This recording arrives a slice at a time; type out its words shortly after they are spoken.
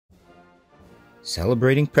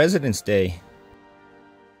Celebrating President's Day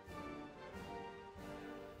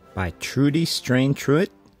by Trudy Strain-Truitt,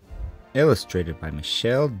 illustrated by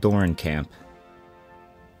Michelle Dorenkamp.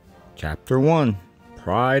 Chapter 1,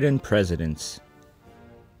 Pride and Presidents.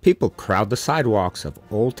 People crowd the sidewalks of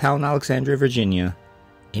Old Town Alexandria, Virginia.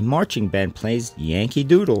 A marching band plays Yankee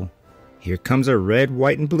Doodle. Here comes a red,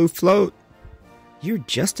 white, and blue float. You're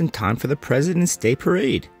just in time for the President's Day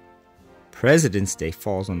parade. President's Day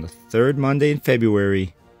falls on the third Monday in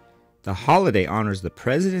February. The holiday honors the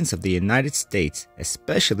presidents of the United States,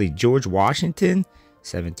 especially George Washington,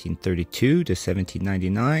 1732 to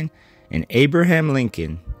 1799, and Abraham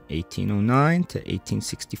Lincoln, 1809 to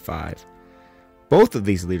 1865. Both of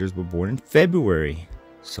these leaders were born in February,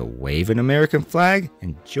 so wave an American flag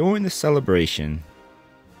and join the celebration.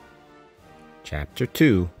 Chapter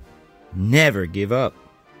 2, Never Give Up.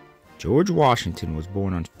 George Washington was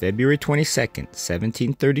born on February 22,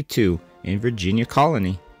 1732, in Virginia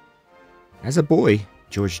Colony. As a boy,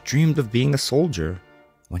 George dreamed of being a soldier.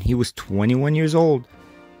 When he was 21 years old,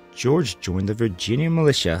 George joined the Virginia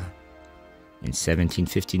militia. In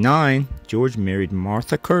 1759, George married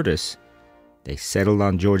Martha Curtis. They settled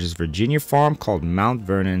on George's Virginia farm called Mount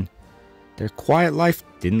Vernon. Their quiet life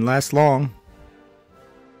didn't last long.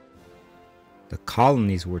 The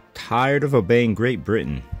colonies were tired of obeying Great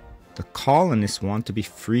Britain. The colonists wanted to be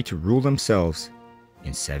free to rule themselves.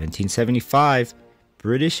 In 1775,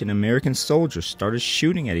 British and American soldiers started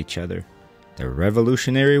shooting at each other. The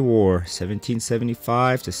Revolutionary War,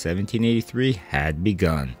 1775 to 1783, had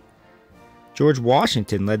begun. George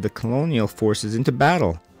Washington led the colonial forces into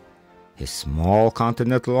battle. His small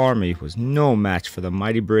continental army was no match for the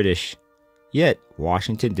mighty British. Yet,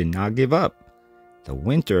 Washington did not give up. The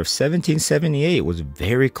winter of 1778 was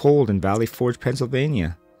very cold in Valley Forge,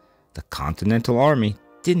 Pennsylvania. The Continental Army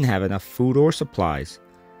didn't have enough food or supplies.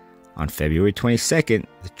 On February 22nd,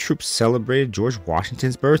 the troops celebrated George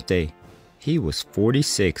Washington's birthday. He was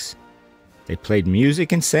 46. They played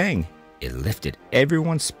music and sang. It lifted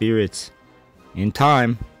everyone's spirits. In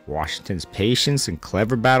time, Washington's patience and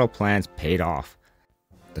clever battle plans paid off.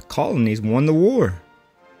 The colonies won the war.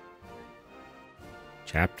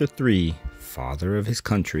 Chapter 3, Father of His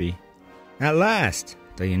Country. At last,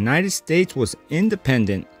 the United States was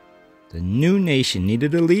independent. The new nation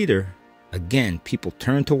needed a leader. Again, people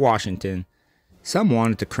turned to Washington. Some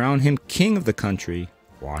wanted to crown him king of the country.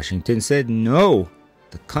 Washington said no.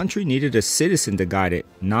 The country needed a citizen to guide it,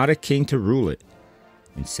 not a king to rule it.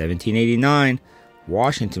 In 1789,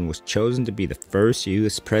 Washington was chosen to be the first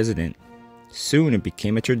U.S. president. Soon it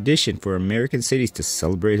became a tradition for American cities to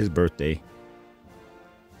celebrate his birthday.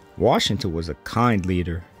 Washington was a kind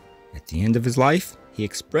leader. At the end of his life, he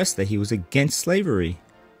expressed that he was against slavery.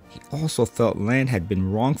 He also felt land had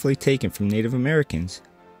been wrongfully taken from Native Americans.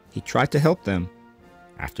 He tried to help them.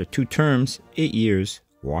 After 2 terms, 8 years,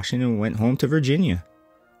 Washington went home to Virginia.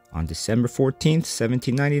 On December 14,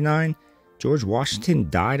 1799, George Washington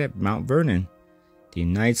died at Mount Vernon. The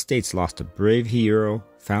United States lost a brave hero,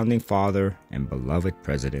 founding father, and beloved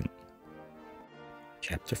president.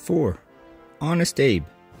 Chapter 4, Honest Abe.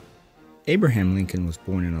 Abraham Lincoln was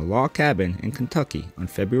born in a log cabin in Kentucky on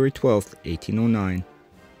February 12, 1809.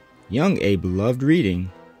 Young Abe loved reading.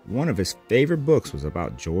 One of his favorite books was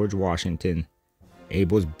about George Washington.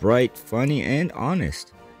 Abe was bright, funny, and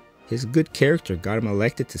honest. His good character got him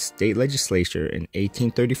elected to state legislature in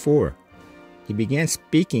 1834. He began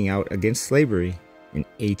speaking out against slavery. In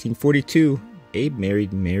 1842, Abe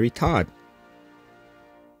married Mary Todd.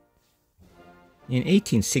 In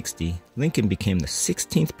 1860, Lincoln became the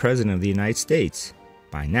 16th president of the United States.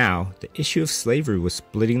 By now, the issue of slavery was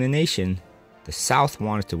splitting the nation. The South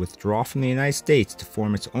wanted to withdraw from the United States to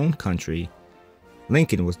form its own country.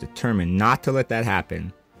 Lincoln was determined not to let that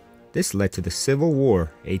happen. This led to the Civil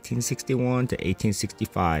War, 1861 to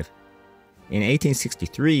 1865. In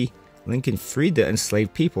 1863, Lincoln freed the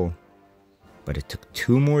enslaved people. But it took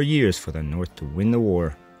 2 more years for the North to win the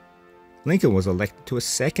war. Lincoln was elected to a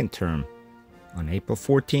second term. On April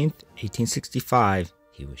 14, 1865,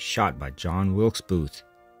 he was shot by John Wilkes Booth.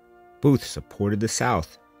 Booth supported the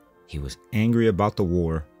South. He was angry about the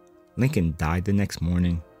war. Lincoln died the next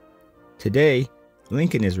morning. Today,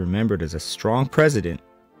 Lincoln is remembered as a strong president.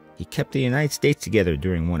 He kept the United States together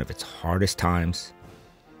during one of its hardest times.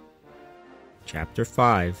 Chapter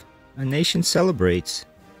 5, A Nation Celebrates.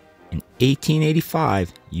 In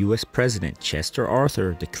 1885, U.S. President Chester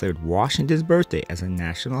Arthur declared Washington's birthday as a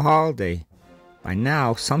national holiday. By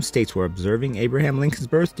now, some states were observing Abraham Lincoln's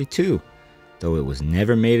birthday too, though it was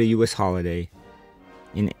never made a U.S. holiday.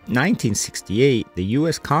 In 1968, the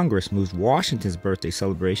U.S. Congress moved Washington's birthday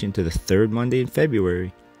celebration to the third Monday in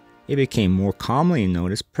February. It became more commonly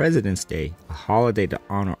known as President's Day, a holiday to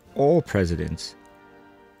honor all presidents.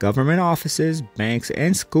 Government offices, banks,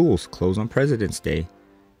 and schools close on President's Day.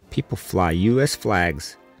 People fly U.S.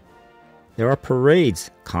 flags. There are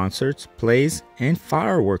parades, concerts, plays, and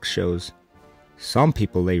fireworks shows. Some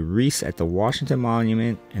people lay wreaths at the Washington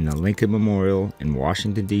Monument and the Lincoln Memorial in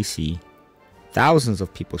Washington, D.C. Thousands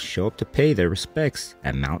of people show up to pay their respects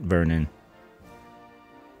at Mount Vernon.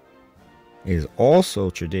 It is also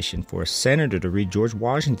tradition for a senator to read George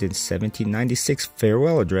Washington's 1796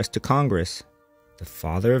 farewell address to Congress. The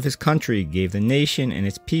father of his country gave the nation and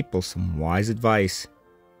its people some wise advice.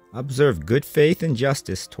 Observe good faith and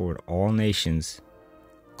justice toward all nations.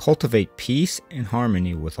 Cultivate peace and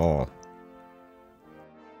harmony with all.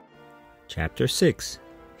 Chapter 6.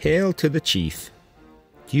 Hail to the Chief.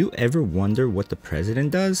 Do you ever wonder what the president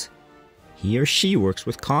does? He or she works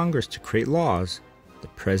with Congress to create laws. The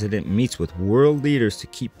president meets with world leaders to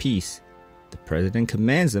keep peace. The president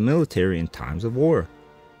commands the military in times of war.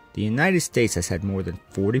 The United States has had more than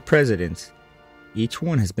 40 presidents. Each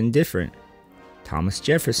one has been different. Thomas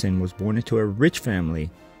Jefferson was born into a rich family.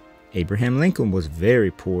 Abraham Lincoln was very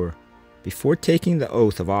poor. Before taking the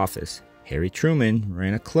oath of office, Harry Truman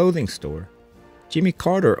ran a clothing store. Jimmy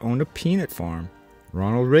Carter owned a peanut farm.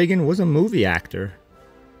 Ronald Reagan was a movie actor.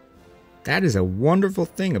 That is a wonderful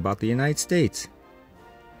thing about the United States.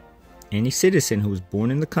 Any citizen who was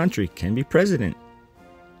born in the country can be president.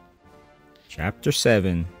 Chapter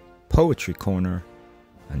 7. Poetry Corner.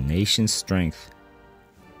 A Nation's Strength.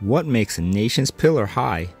 What makes a nation's pillar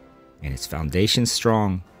high and its foundation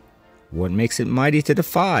strong? What makes it mighty to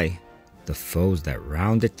defy the foes that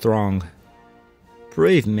round it throng?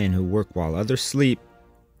 Brave men who work while others sleep,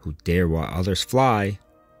 who dare while others fly,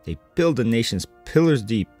 they build a nation's pillars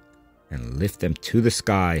deep and lift them to the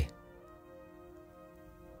sky.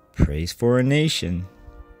 Praise for a nation.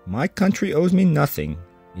 My country owes me nothing.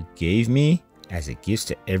 It gave me, as it gives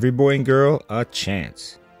to every boy and girl, a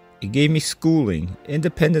chance. It gave me schooling,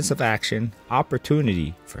 independence of action,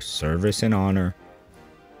 opportunity for service and honor.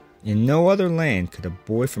 In no other land could a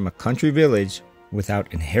boy from a country village,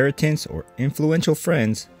 without inheritance or influential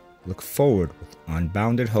friends, look forward with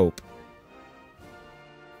unbounded hope.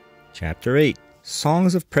 Chapter 8.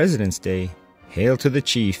 Songs of President's Day. Hail to the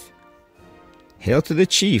Chief. Hail to the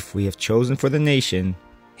Chief we have chosen for the nation.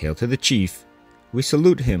 Hail to the Chief. We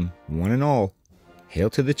salute him, one and all. Hail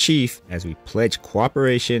to the Chief as we pledge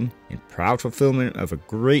cooperation in proud fulfillment of a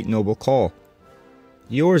great noble call.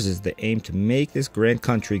 Yours is the aim to make this grand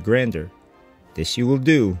country grander. This you will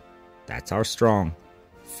do. That's our strong,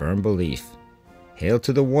 firm belief. Hail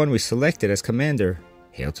to the one we selected as commander.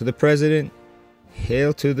 Hail to the President.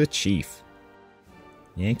 Hail to the Chief.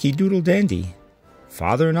 Yankee Doodle Dandy.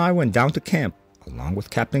 Father and I went down to camp along with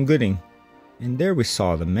Captain Gooding, and there we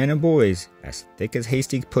saw the men and boys as thick as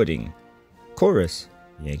hasty pudding. Chorus.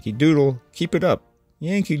 Yankee Doodle, keep it up.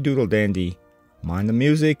 Yankee Doodle Dandy. Mind the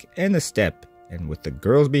music and the step, and with the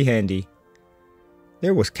girls be handy.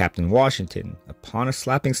 There was Captain Washington upon a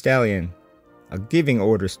slapping stallion, a giving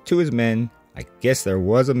orders to his men. I guess there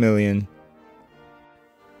was a million.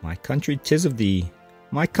 My country, 'tis of thee.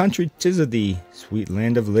 My country, 'tis of thee. Sweet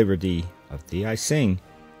land of liberty, of thee I sing.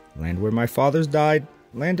 Land where my fathers died,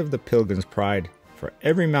 land of the pilgrim's pride. For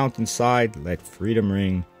every mountain side let freedom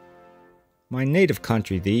ring. My native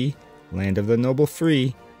country thee, land of the noble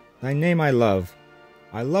free, thy name I love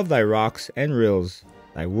thy rocks and rills,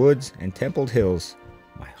 thy woods and templed hills,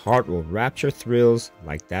 my heart will rapture thrills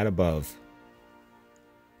like that above.